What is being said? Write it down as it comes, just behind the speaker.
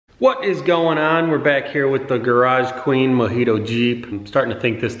What is going on? We're back here with the Garage Queen Mojito Jeep. I'm starting to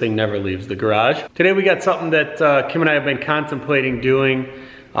think this thing never leaves the garage. Today we got something that Kim and I have been contemplating doing.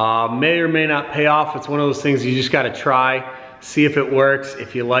 May or may not pay off. It's one of those things you just gotta try, see if it works,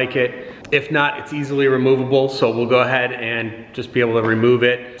 if you like it. If not, it's easily removable, so we'll go ahead and just be able to remove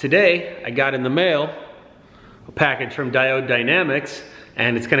it. Today, I got in the mail a package from Diode Dynamics,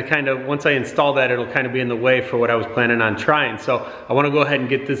 and it's gonna kind of, once I install that, it'll kind of be in the way for what I was planning on trying. So I wanna go ahead and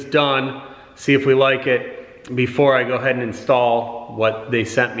get this done, see if we like it, before I go ahead and install what they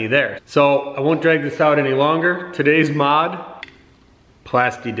sent me there. So I won't drag this out any longer. Today's mod,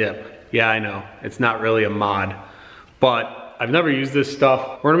 Plasti Dip. Yeah, I know, it's not really a mod, but I've never used this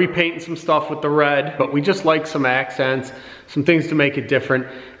stuff. We're gonna be painting some stuff with the red, but we just like some accents, some things to make it different.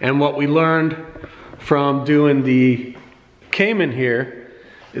 And what we learned from doing the Cayman here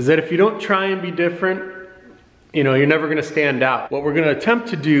is that if you don't try and be different, you know, you're never gonna stand out. What we're gonna attempt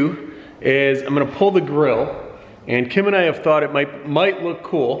to do is I'm gonna pull the grill, and Kim and I have thought it might look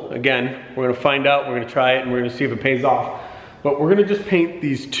cool. Again, we're gonna find out, we're gonna try it, and we're gonna see if it pays off. But we're gonna just paint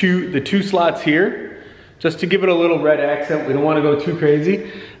these the two slots here, just to give it a little red accent. We don't wanna go too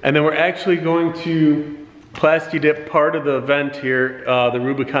crazy. And then we're actually going to Plasti Dip part of the vent here, the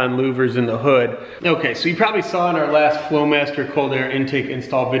Rubicon louvers in the hood. Okay, so you probably saw in our last Flowmaster cold air intake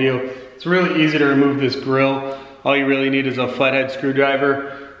install video, it's really easy to remove this grill. All you really need is a flathead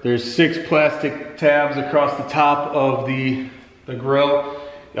screwdriver. There's 6 plastic tabs across the top of the grill.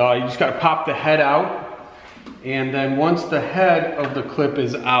 You just gotta pop the head out. And then once the head of the clip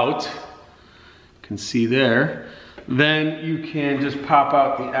is out, you can see there, then you can just pop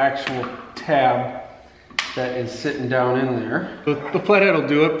out the actual tab that is sitting down in there. The flathead will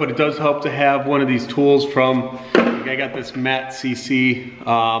do it, but it does help to have one of these tools from, like I got this Matte CC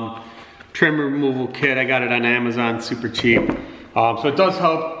trim removal kit. I got it on Amazon, super cheap. So it does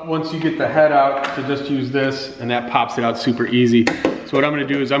help once you get the head out to just use this, and that pops it out super easy. So what I'm gonna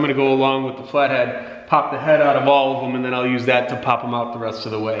do is I'm gonna go along with the flathead, pop the head out of all of them, and then I'll use that to pop them out the rest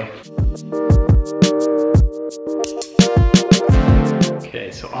of the way.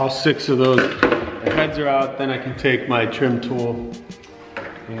 Okay, so all 6 of those, the heads are out, then I can take my trim tool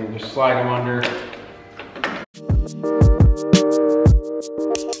and just slide them under.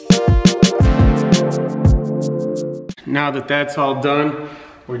 Now that that's all done,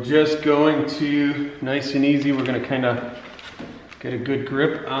 we're just going to, nice and easy, we're gonna kind of get a good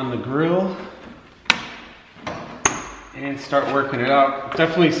grip on the grill and start working it out. It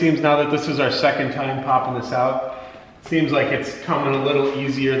definitely seems, now that this is our second time popping this out, seems like it's coming a little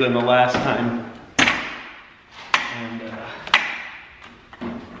easier than the last time. And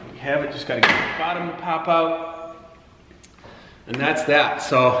we have it, just gotta get the bottom to pop out. And that's that.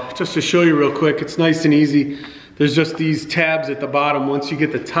 So just to show you real quick, it's nice and easy. There's just these tabs at the bottom. Once you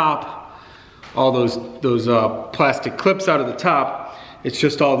get the top, all those plastic clips out of the top, it's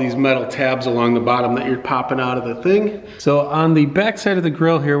just all these metal tabs along the bottom that you're popping out of the thing. So on the back side of the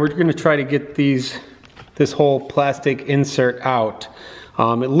grill here, we're gonna try to get this whole plastic insert out.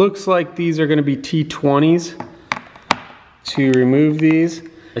 It looks like these are gonna be T20s. To remove these,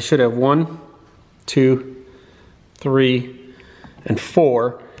 I should have 1, 2, 3, and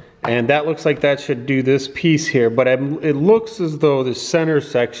 4. And that looks like that should do this piece here, but it looks as though the center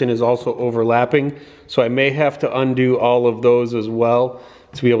section is also overlapping, so I may have to undo all of those as well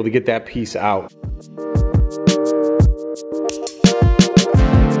to be able to get that piece out.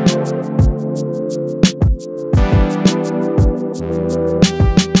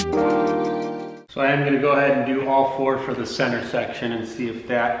 So I am going to go ahead and do all 4 for the center section and see if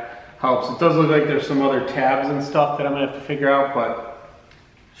that helps. It does look like there's some other tabs and stuff that I'm going to have to figure out, but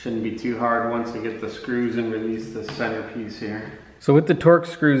shouldn't be too hard once I get the screws and release the center piece here. So with the Torx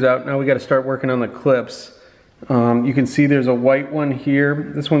screws out, now we got to start working on the clips. You can see there's a white one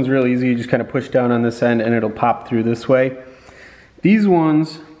here. This one's really easy. You just kind of push down on this end and it'll pop through this way. These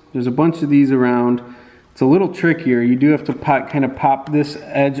ones, there's a bunch of these around. It's a little trickier. You do have to kind of pop this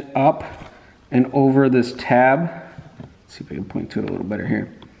edge up and over this tab. Let's see if I can point to it a little better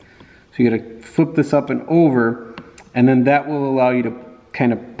here. So you got to flip this up and over, and then that will allow you to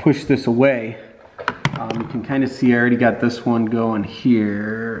kind of push this away. You can kind of see I already got this one going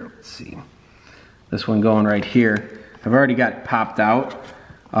here. Let's see. This one going right here. I've already got it popped out.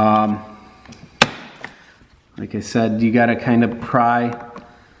 Like I said, you got to kind of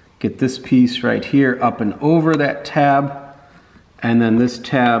get this piece right here up and over that tab, and then this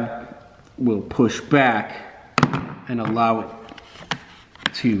tab will push back and allow it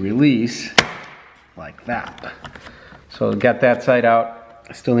to release like that. So got that side out.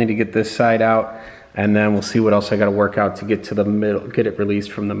 I still need to get this side out. and then we'll see what else I gotta work out to get to the middle, get it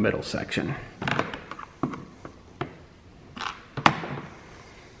released from the middle section.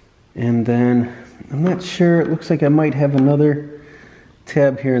 And then, I'm not sure, it looks like I might have another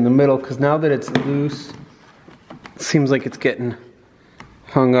tab here in the middle, because now that it's loose, it seems like it's getting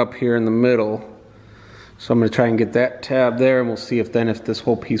hung up here in the middle. So I'm going to try and get that tab there, and we'll see if this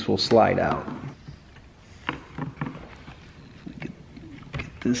whole piece will slide out. Get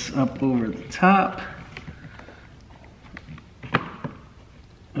this up over the top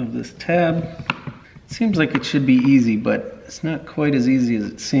of this tab. It seems like it should be easy, but it's not quite as easy as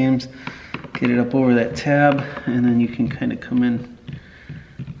it seems. Get it up over that tab, and then you can kind of come in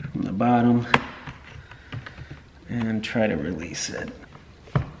from the bottom and try to release it.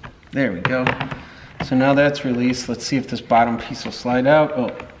 There we go. So now that's released. Let's see if this bottom piece will slide out.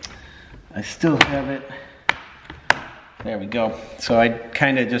 Oh, I still have it. There we go. So I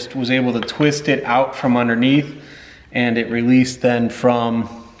kind of just was able to twist it out from underneath, and it released then from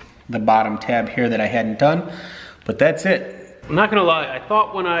the bottom tab here that I hadn't done. But that's it. I'm not gonna lie, I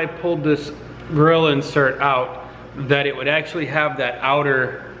thought when I pulled this grill insert out that it would actually have that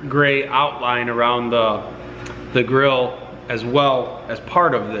outer gray outline around the grill as well as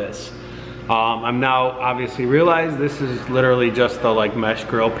part of this. I'm now obviously realized this is literally just the like mesh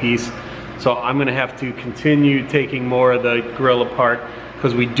grill piece. So I'm gonna have to continue taking more of the grill apart,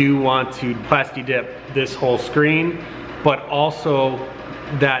 because we do want to Plasti Dip this whole screen, but also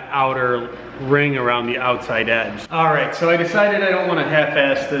that outer ring around the outside edge. All right, so I decided I don't want to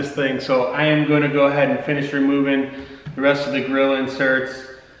half-ass this thing, so I am going to go ahead and finish removing the rest of the grill inserts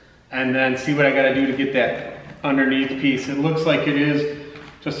and then see what I got to do to get that underneath piece. It looks like it is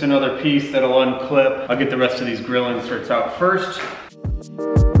just another piece that'll unclip. I'll get the rest of these grill inserts out first.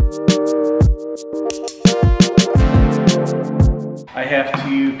 I have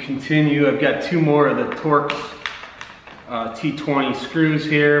to continue. I've got two more of the Torx T20 screws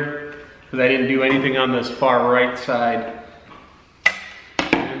here, because I didn't do anything on this far right side.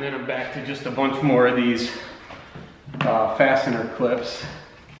 And then I'm back to just a bunch more of these fastener clips.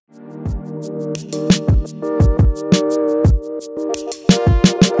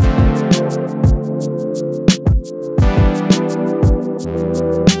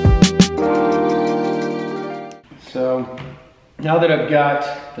 So now that I've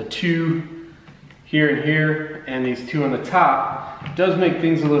got the two here and here and these two on the top, it does make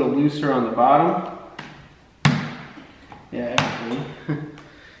things a little looser on the bottom. Yeah, actually,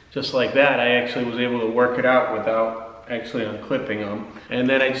 just like that, I actually was able to work it out without actually unclipping them. And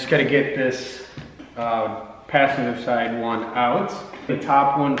then I just got to get this passenger side one out. The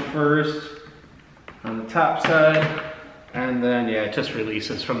top one first on the top side, and then yeah, it just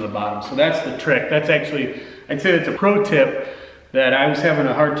releases from the bottom. So that's the trick. That's actually, I'd say it's a pro tip that I was having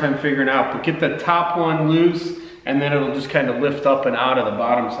a hard time figuring out, but get the top one loose, and then it'll just kind of lift up and out of the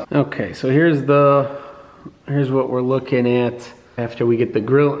bottom side. Okay, so here's what we're looking at after we get the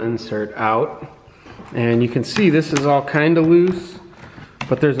grill insert out. And you can see this is all kind of loose,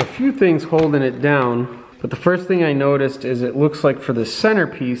 but there's a few things holding it down. But the first thing I noticed is it looks like for the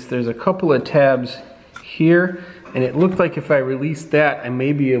centerpiece, there's a couple of tabs here, and it looked like if I release that, I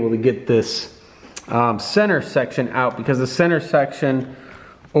may be able to get this center section out, because the center section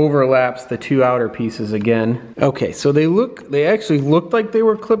overlaps the two outer pieces again. Okay, so they actually looked like they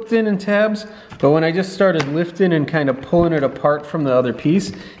were clipped in tabs, but when I just started lifting and kind of pulling it apart from the other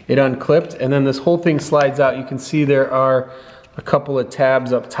piece, it unclipped, and then this whole thing slides out. You can see there are a couple of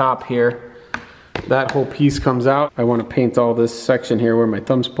tabs up top here. That whole piece comes out. I want to paint all this section here where my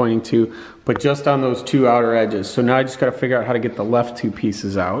thumb's pointing to, but just on those two outer edges. So now I just got to figure out how to get the left two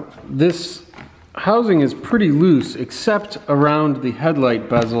pieces out. This housing is pretty loose, except around the headlight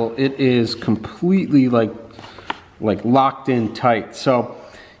bezel. It is completely like locked in tight. So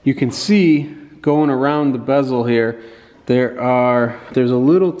you can see going around the bezel here, there's a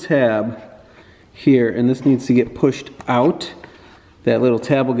little tab here, and this needs to get pushed out. That little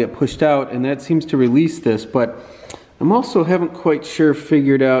tab will get pushed out, and that seems to release this, but I'm also haven't quite sure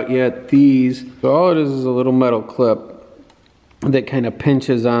figured out yet these. So all it is a little metal clip that kind of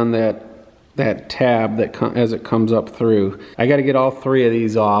pinches on that tab as it comes up through. I got to get all three of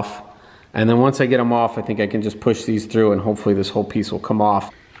these off, and then once I get them off, I think I can just push these through, and hopefully this whole piece will come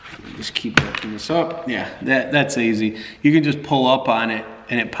off. Just keep working this up. Yeah, that's easy. You can just pull up on it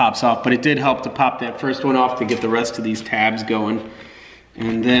and it pops off, but it did help to pop that first one off to get the rest of these tabs going.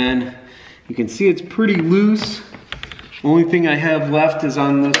 And then you can see it's pretty loose. Only thing I have left is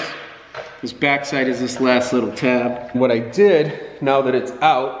on this back side is this last little tab. What I did, now that it's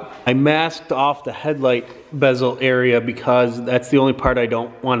out, I masked off the headlight bezel area because that's the only part I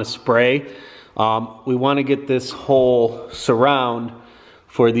don't want to spray. We want to get this whole surround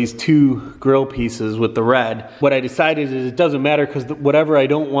for these two grill pieces with the red. What I decided is it doesn't matter because whatever I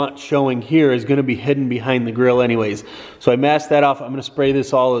don't want showing here is going to be hidden behind the grill anyways. So I masked that off. I'm going to spray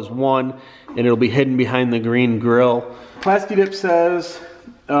this all as one and it'll be hidden behind the green grill. Plasti Dip says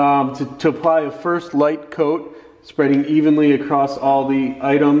to apply a first light coat, spreading evenly across all the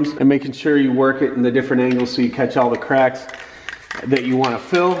items and making sure you work it in the different angles so you catch all the cracks that you want to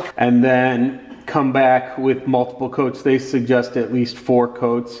fill, and then come back with multiple coats. They suggest at least 4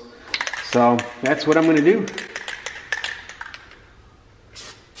 coats. So that's what I'm going to do.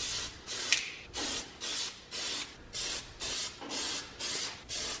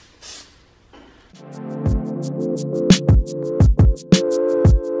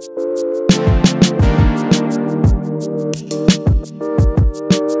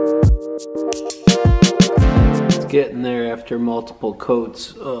 It's getting there after multiple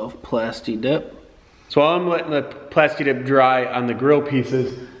coats of Plasti Dip. So while I'm letting the Plasti Dip dry on the grill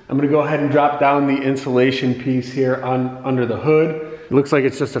pieces, I'm going to go ahead and drop down the insulation piece here under the hood. It looks like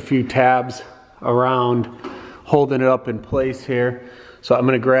it's just a few tabs around holding it up in place here. So I'm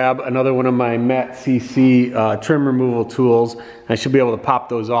going to grab another one of my Matte CC trim removal tools. I should be able to pop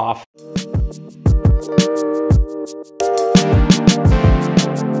those off.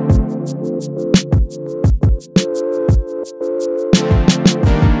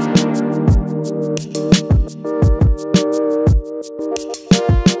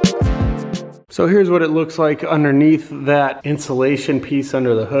 So here's what it looks like underneath that insulation piece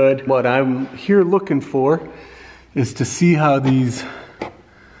under the hood. What I'm here looking for is to see how these,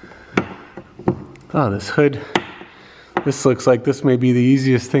 this hood, this looks like this may be the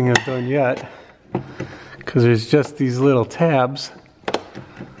easiest thing I've done yet, because there's just these little tabs.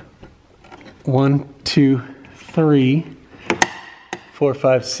 1, 2, 3, 4,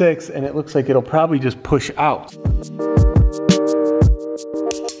 5, 6, and it looks like it'll probably just push out.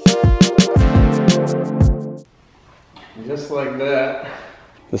 Just like that.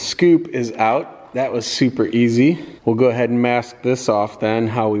 The scoop is out. That was super easy. We'll go ahead and mask this off then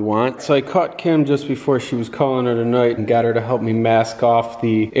how we want. So I caught Kim just before she was calling her tonight and got her to help me mask off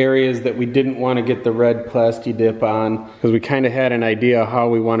the areas that we didn't want to get the red Plasti Dip on, because we kind of had an idea how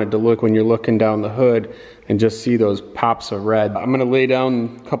we wanted to look when you're looking down the hood and just see those pops of red. I'm going to lay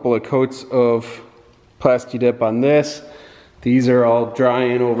down a couple of coats of Plasti Dip on this. These are all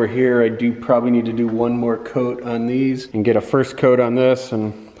drying over here. I do probably need to do one more coat on these and get a first coat on this,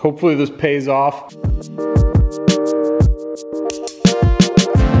 and hopefully this pays off.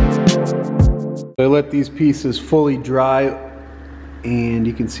 I let these pieces fully dry and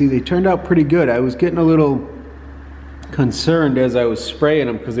you can see they turned out pretty good. I was getting a little concerned as I was spraying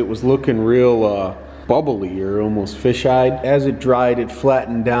them because it was looking real bubbly or almost fish-eyed. As it dried, it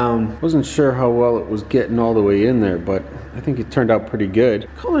flattened down. Wasn't sure how well it was getting all the way in there, but I think it turned out pretty good.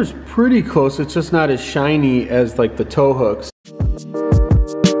 Color's pretty close. It's just not as shiny as like the tow hooks.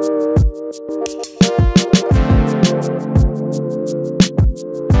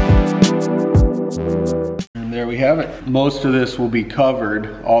 And there we have it. Most of this will be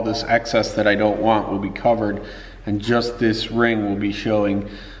covered. All this excess that I don't want will be covered, and just this ring will be showing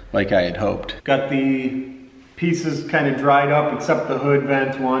like I had hoped. Got the pieces kind of dried up except the hood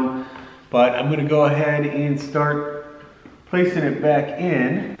vent one, but I'm gonna go ahead and start placing it back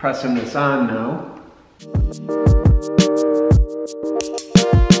in, pressing this on now.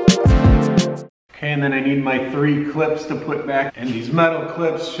 Okay, and then I need my 3 clips to put back, and these metal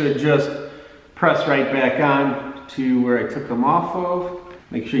clips should just press right back on to where I took them off of.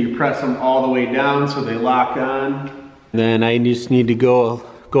 Make sure you press them all the way down so they lock on. Then I just need to go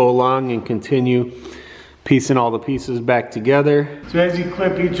along and continue piecing all the pieces back together. So as you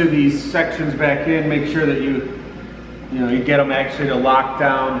clip each of these sections back in, make sure that you get them actually to lock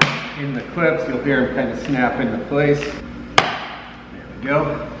down in the clips. You'll hear them kind of snap into place. There we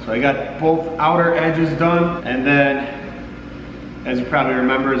go. So I got both outer edges done, and then as you probably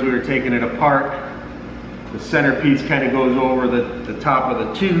remember, as we were taking it apart, the center piece kind of goes over the top of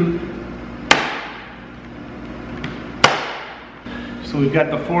the tube. So we've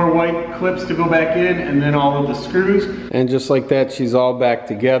got the 4 white clips to go back in, and then all of the screws. And just like that, she's all back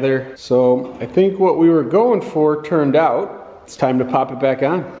together. So I think what we were going for turned out. It's time to pop it back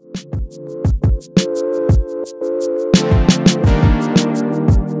on.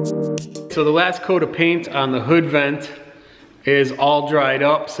 So the last coat of paint on the hood vent is all dried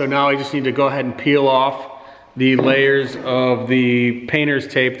up. So now I just need to go ahead and peel off the layers of the painter's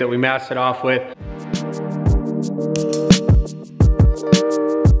tape that we masked it off with.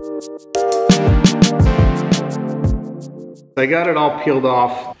 I got it all peeled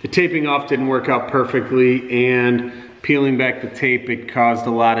off. The taping off didn't work out perfectly, and peeling back the tape, it caused a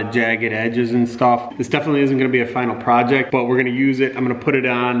lot of jagged edges and stuff. This definitely isn't gonna be a final project, but we're gonna use it. I'm gonna put it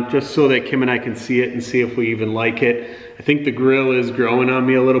on just so that Kim and I can see it and see if we even like it. I think the grill is growing on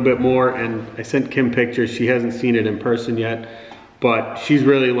me a little bit more, and I sent Kim pictures. She hasn't seen it in person yet, but she's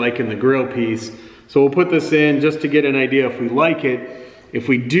really liking the grill piece. So we'll put this in just to get an idea if we like it. If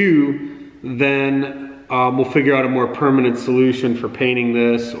we do, then we'll figure out a more permanent solution for painting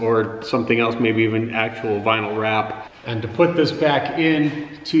this or something else, maybe even actual vinyl wrap. And to put this back in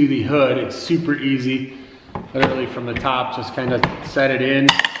to the hood, it's super easy. Literally from the top, just kind of set it in,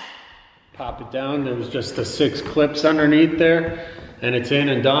 pop it down. There's just the 6 clips underneath there, and it's in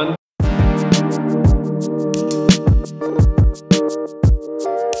and done.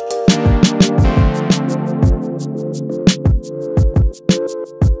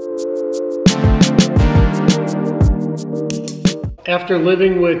 After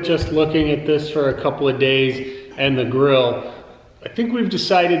living with just looking at this for a couple of days and the grill, I think we've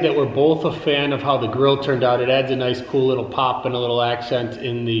decided that we're both a fan of how the grill turned out. It adds a nice cool little pop and a little accent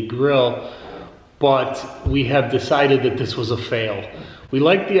in the grill, but we have decided that this was a fail. We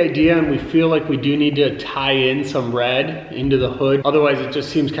like the idea, and we feel like we do need to tie in some red into the hood. Otherwise it just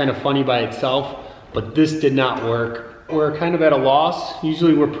seems kind of funny by itself, but this did not work. We're kind of at a loss.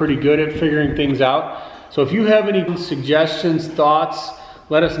 Usually we're pretty good at figuring things out. So if you have any suggestions, thoughts,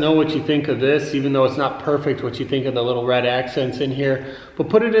 let us know what you think of this, even though it's not perfect, what you think of the little red accents in here. But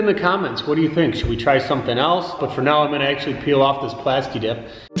put it in the comments. What do you think? Should we try something else? But for now, I'm gonna actually peel off this Plasti Dip.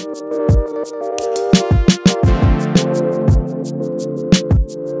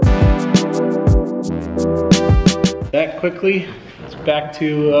 That quickly, it's back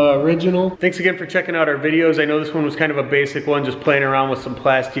to original. Thanks again for checking out our videos. I know this one was kind of a basic one, just playing around with some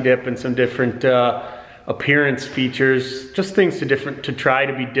Plasti Dip and some different appearance features, just things to try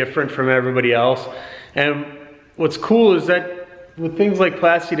to be different from everybody else. And what's cool is that with things like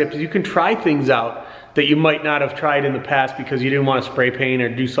Plasti Dips, you can try things out that you might not have tried in the past because you didn't want to spray paint or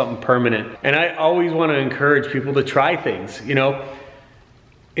do something permanent. And I always want to encourage people to try things, you know.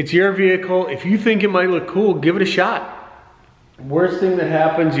 It's your vehicle. If you think it might look cool, give it a shot. Worst thing that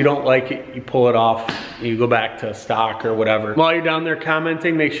happens, you don't like it, you pull it off, you go back to stock or whatever. While you're down there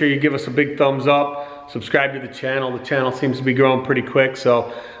commenting, make sure you give us a big thumbs up, subscribe to the channel. The channel seems to be growing pretty quick,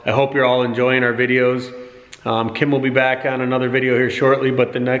 so I hope you're all enjoying our videos. Kim will be back on another video here shortly,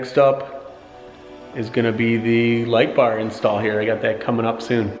 but the next up is gonna be the light bar install here. I got that coming up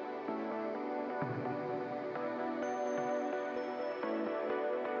soon.